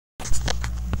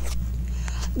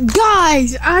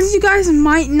Guys, as you guys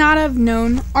might not have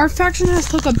known, our faction has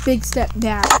took a big step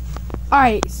back.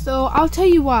 Alright, so I'll tell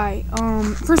you why.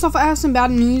 First off, I have some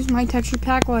bad news. My texture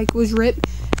pack was ripped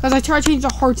because I tried to change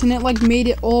the hearts and it made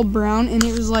it all brown, and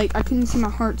it was like I couldn't see my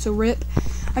heart, so rip.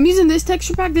 I'm using this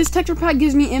texture pack. This texture pack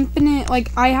gives me infinite,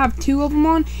 I have 2 of them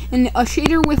on, and a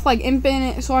shader with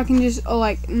infinite, so I can just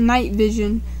night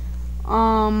vision.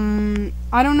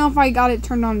 I don't know if I got it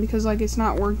turned on because it's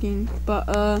not working,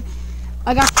 but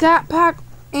I got that pack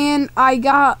and I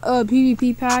got a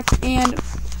PvP pack. And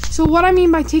so what I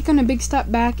mean by taking a big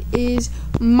step back is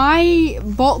my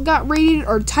vault got raided,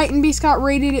 our Titan base got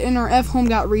raided, and our F home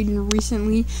got raided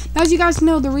recently. Now, as you guys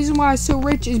know, the reason why I'm so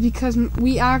rich is because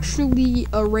we actually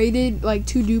raided 2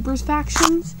 Dupers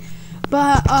factions.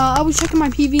 But I was checking my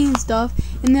PV and stuff,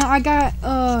 and then I got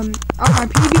my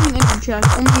PV and enter chest.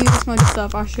 Only this much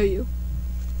stuff. I'll show you.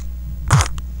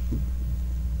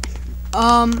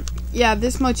 Yeah,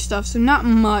 this much stuff. So not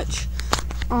much.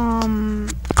 I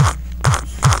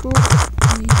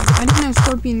didn't know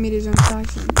Scorpion made his own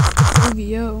faction.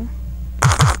 OVO.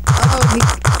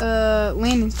 Oh,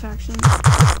 Landon's faction.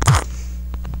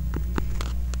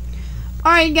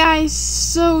 Alright, guys.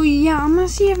 So yeah, I'm gonna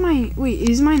see if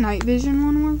is my night vision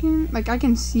one working? I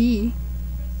can see.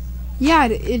 Yeah,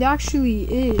 it actually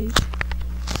is.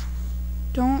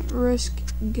 Don't risk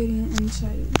getting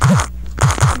inside.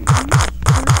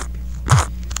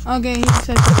 Okay, he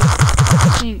said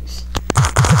thanks.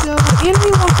 So,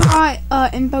 Anthony wants a lot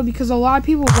info because a lot of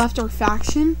people left our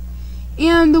faction.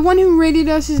 And the one who raided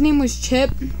us, his name was Chip.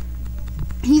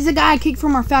 He's the guy I kicked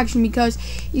from our faction because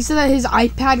he said that his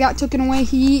iPad got taken away.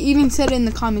 He even said it in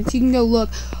the comments. You can go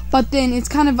look. But then it's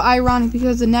kind of ironic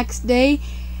because the next day,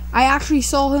 I actually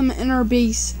saw him in our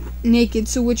base naked.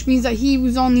 So, which means that he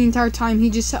was on the entire time.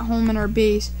 He just sat home in our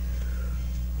base.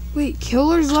 Wait,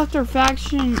 Killers left our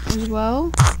faction as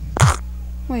well?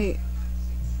 Wait.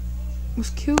 Was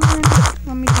Killer?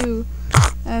 Let me do.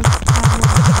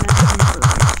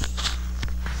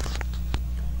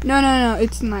 No,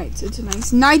 it's Knights. It's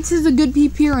Knights. Knights is a good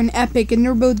PP'er and Epic, and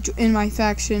they're both in my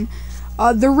faction.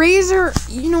 The Razor,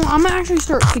 I'm gonna actually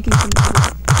start kicking some people.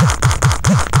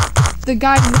 The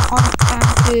guy on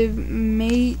active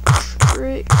Matrix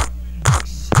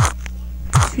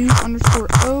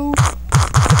 2_O.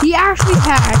 He actually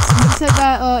hacks. He said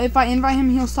that if I invite him,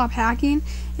 he'll stop hacking,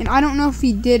 and I don't know if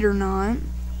he did or not.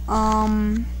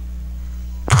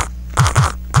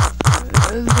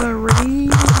 The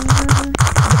Razor.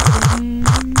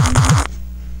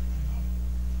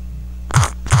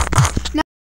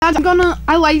 Now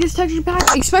I like this texture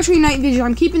pack, especially night vision.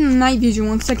 I'm keeping the night vision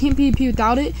one because I can't PvP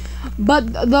without it.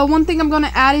 But the one thing I'm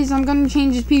gonna add is I'm gonna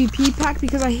change this PvP pack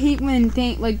because I hate when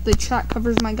the chat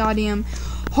covers my goddamn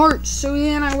hearts. So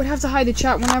then I would have to hide the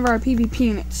chat whenever I PvP,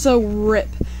 and it's so rip.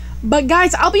 But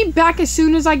guys, I'll be back as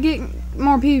soon as I get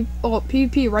more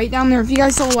PvP right down there if you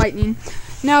guys saw lightning.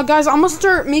 Now guys, I'm gonna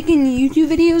start making YouTube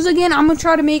videos again. I'm gonna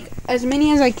try to make as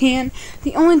many as I can.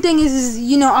 The only thing is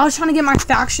I was trying to get my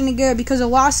faction together because a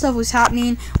lot of stuff was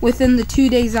happening within the 2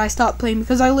 days that I stopped playing,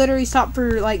 because I literally stopped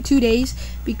for 2 days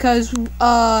because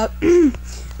I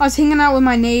was hanging out with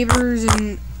my neighbors,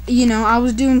 and I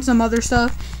was doing some other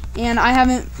stuff, and I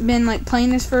haven't been playing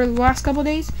this for the last couple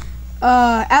days.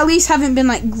 At least haven't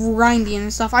been grinding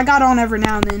and stuff. I got on every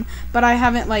now and then, but I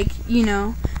haven't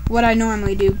what I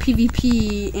normally do,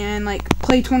 PvP and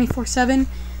play 24/7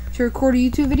 to record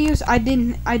YouTube videos. I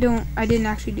didn't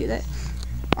actually do that.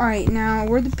 All right, now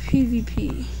where's the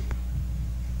PvP?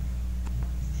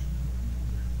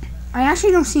 I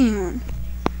actually don't see anyone.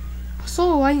 I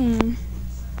saw lightning.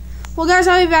 Well, guys,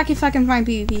 I'll be back if I can find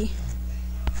PvP.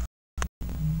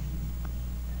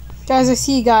 Guys, I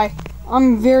see a guy.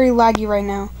 I'm very laggy right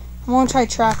now. I'm gonna try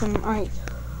to track him. All right.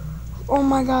 Oh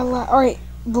my god. All right.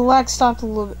 The lag stopped a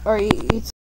little bit. Alright,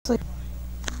 it's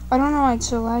I don't know why it's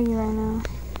so laggy right now.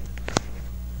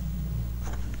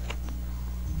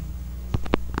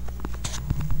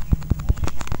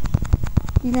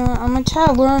 I'm gonna try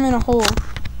to lure him in a hole.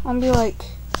 I'm gonna be like,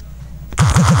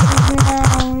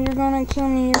 no, you're gonna kill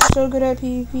me. You're so good at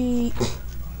PvP.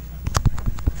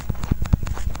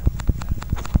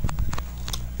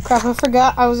 Crap, I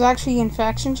forgot I was actually in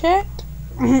faction chat.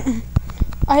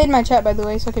 I hid my chat, by the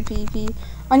way, so I could PvP.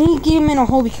 I need to get him in a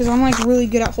hole because I'm really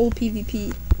good at hole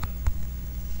PvP.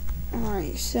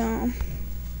 Alright, so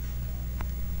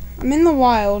I'm in the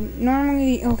wild.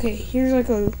 Normally, okay, here's a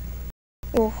little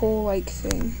hole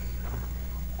thing.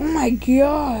 Oh my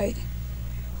god.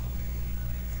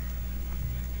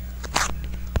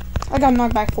 I got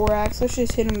knocked back 4x. Let's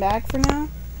just hit him back for now.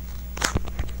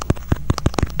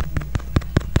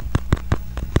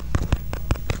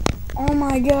 Oh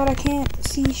my god, I can't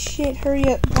see shit. Hurry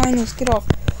up, blindness, get off.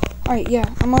 Alright,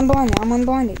 yeah, I'm unblinded, I'm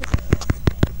unblinded.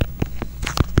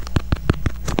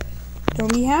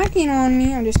 Don't be hacking on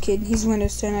me. I'm just kidding. He's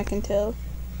Windows 10, I can tell.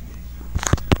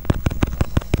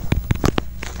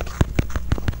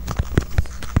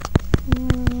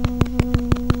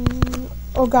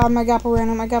 Oh god, my gapple ran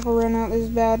out. My gapple ran out. This is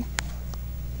bad.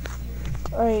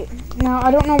 Alright. Now, I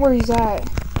don't know where he's at.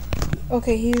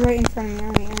 Okay, he's right in front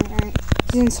of me. Alright.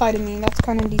 He's inside of me. That's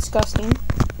kind of disgusting.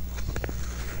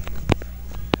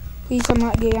 Please, I'm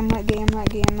not gay. I'm not gay. I'm not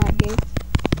gay. I'm not gay.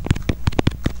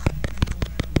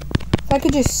 If I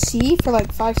could just see for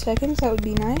like 5 seconds, that would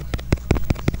be nice.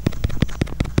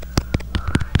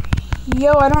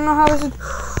 Yo, I don't know how this is.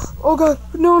 Oh god.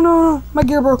 No, no, no. My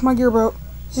gear broke. My gear broke.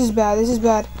 This is bad. This is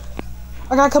bad.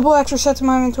 I got a couple extra sets in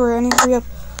my inventory. I need to hurry up.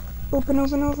 Open,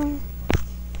 open, open.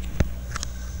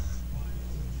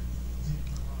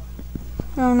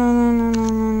 No, no, no, no, no,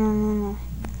 no, no, no, no.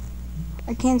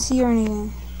 I can't see or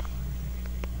anything.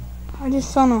 I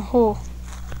just found a hole.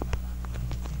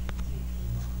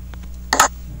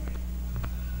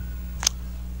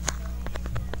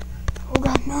 Oh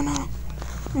god, no, no.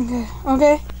 Okay,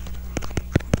 okay.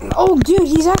 Oh, dude,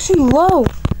 he's actually low.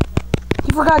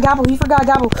 He forgot gapple. He forgot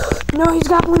gapple. No, he's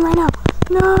gappling right now.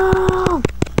 No.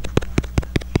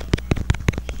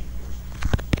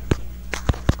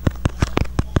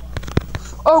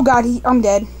 Oh god, I'm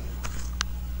dead.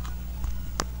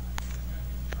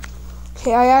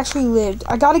 Okay, I actually lived.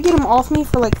 I gotta get him off me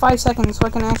for like 5 seconds so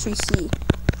I can actually see.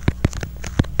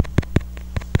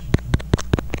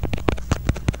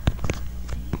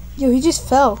 Yo, he just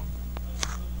fell.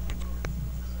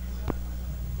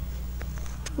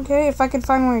 Okay, if I could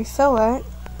find where he fell at.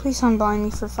 Please unblind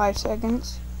me for 5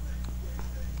 seconds.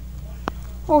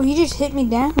 Oh, he just hit me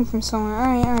down from somewhere.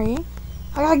 Alright, alright.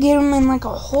 I gotta get him in like a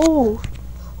hole.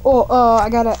 Oh, I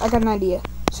got an idea.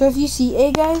 So if you see,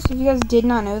 hey guys, if you guys did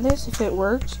not know this, if it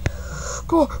works,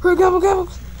 go, hurry, gobble, gobble.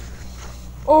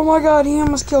 Oh my god, he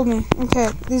almost killed me. Okay,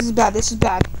 this is bad, this is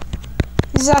bad.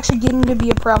 This is actually getting to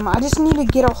be a problem. I just need to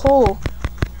get a hole.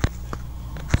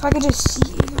 If I could just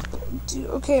see, dude,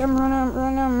 okay, I'm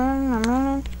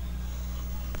running.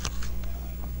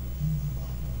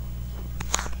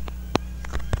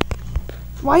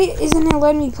 Why isn't it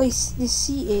letting me place this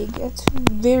sea egg? That's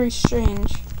very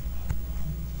strange.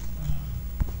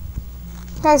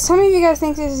 Guys, some of you guys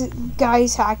think this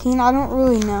guy's hacking. I don't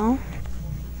really know.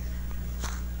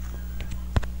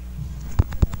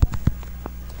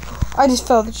 I just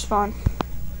fell to spawn.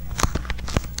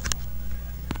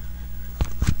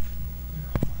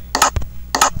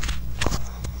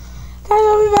 Guys,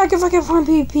 I'll be back if I can find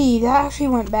PvP. That actually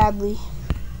went badly.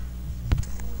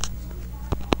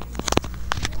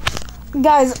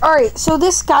 Guys, alright, so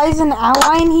this guy's an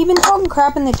ally and he been talking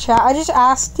crap in the chat. I just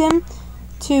asked him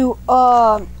to,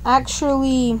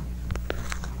 actually,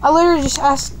 I literally just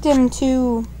asked him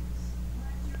to,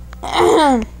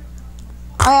 I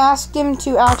asked him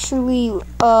to actually,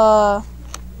 help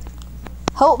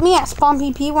me at spawn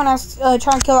PP when I was,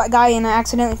 trying to kill that guy and I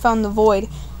accidentally found the void.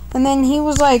 And then he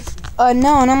was like,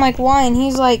 no, and I'm like, why? And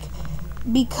he's like,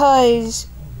 because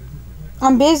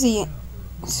I'm busy.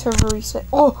 Server reset.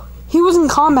 Oh, he was in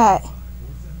combat.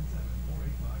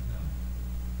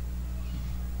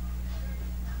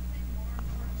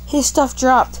 His stuff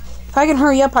dropped. If I can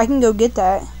hurry up, I can go get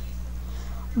that.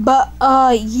 But,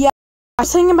 yeah. I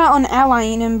was thinking about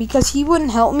unallying him because he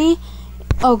wouldn't help me.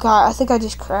 Oh, God. I think I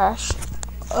just crashed.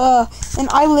 And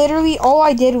I literally, all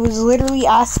I did was literally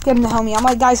ask him to help me. I'm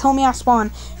like, guys, help me at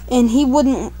spawn. And he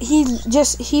wouldn't,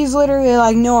 he's literally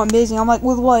like, no, I'm busy. I'm like,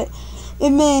 with what?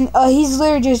 And then, he's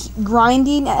literally just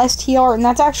grinding STR. And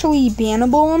that's actually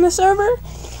bannable on the server.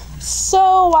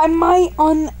 So, I might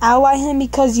unally him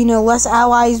because, you know, less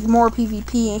allies, more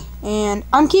PvP. And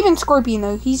I'm keeping Scorpion,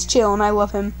 though. He's chill, and I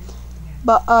love him.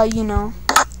 But, you know,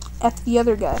 F the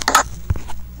other guy.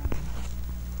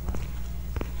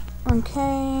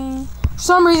 Okay. For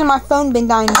some reason, my phone been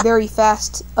dying very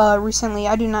fast, recently.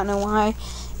 I do not know why.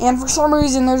 And for some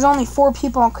reason, there's only 4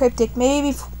 people on Cryptic.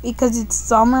 Maybe because it's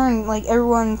summer and, like,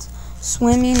 everyone's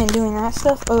swimming and doing that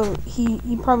stuff. Oh, he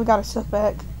probably got his stuff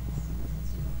back.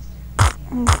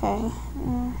 Okay,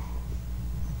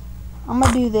 I'm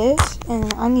gonna do this,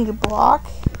 and I need a block.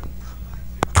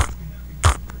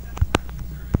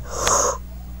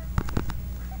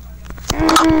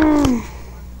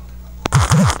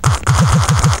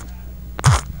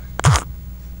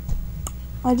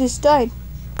 I just died.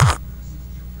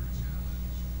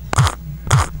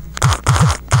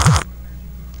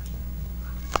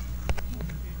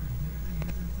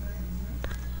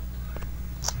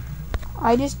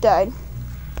 I just died.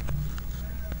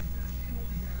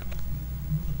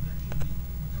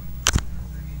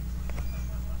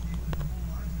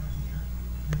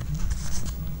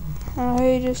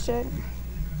 Alright, just check.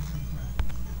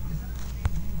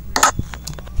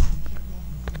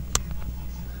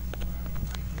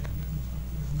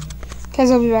 Guys,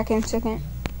 I'll be back in a second.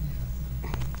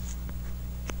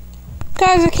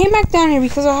 Guys, I came back down here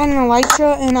because I had an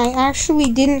elytra and I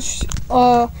actually didn't,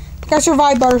 I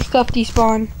survived butter stuff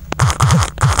despawn.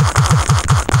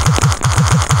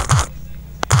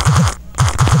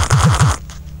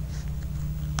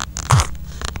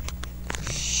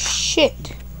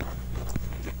 Shit.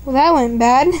 Well, that went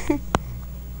bad.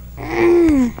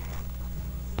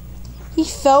 He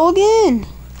fell again.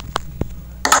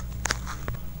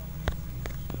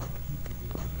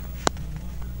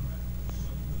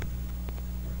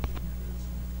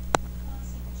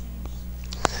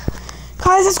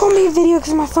 Guys, it's gonna be a video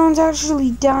because my phone's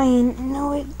actually dying.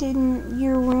 No, it didn't.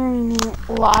 You're wearing it,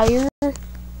 liar.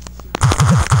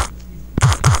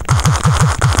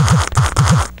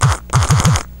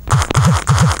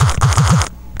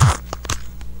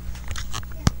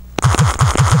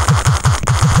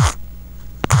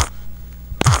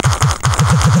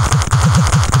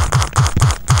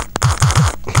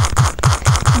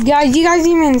 Guys, you guys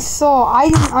even saw.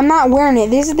 I'm not wearing it.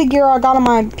 This is the gear I got on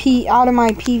my out of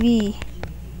my PV.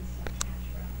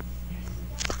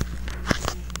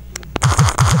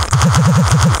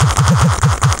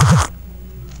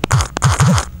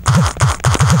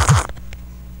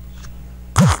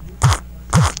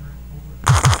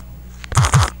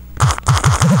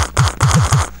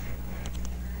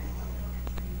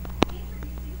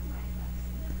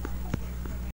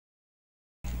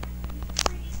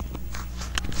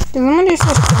 Someone just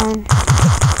respond.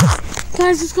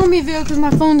 Guys, it's gonna be a video because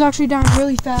my phone's actually down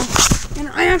really fast. And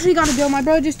I actually gotta go. My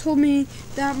brother just told me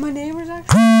that my neighbor's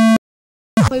actually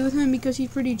play with him because he's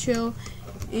pretty chill.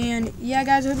 And yeah,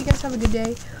 guys, I hope you guys have a good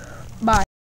day. Bye.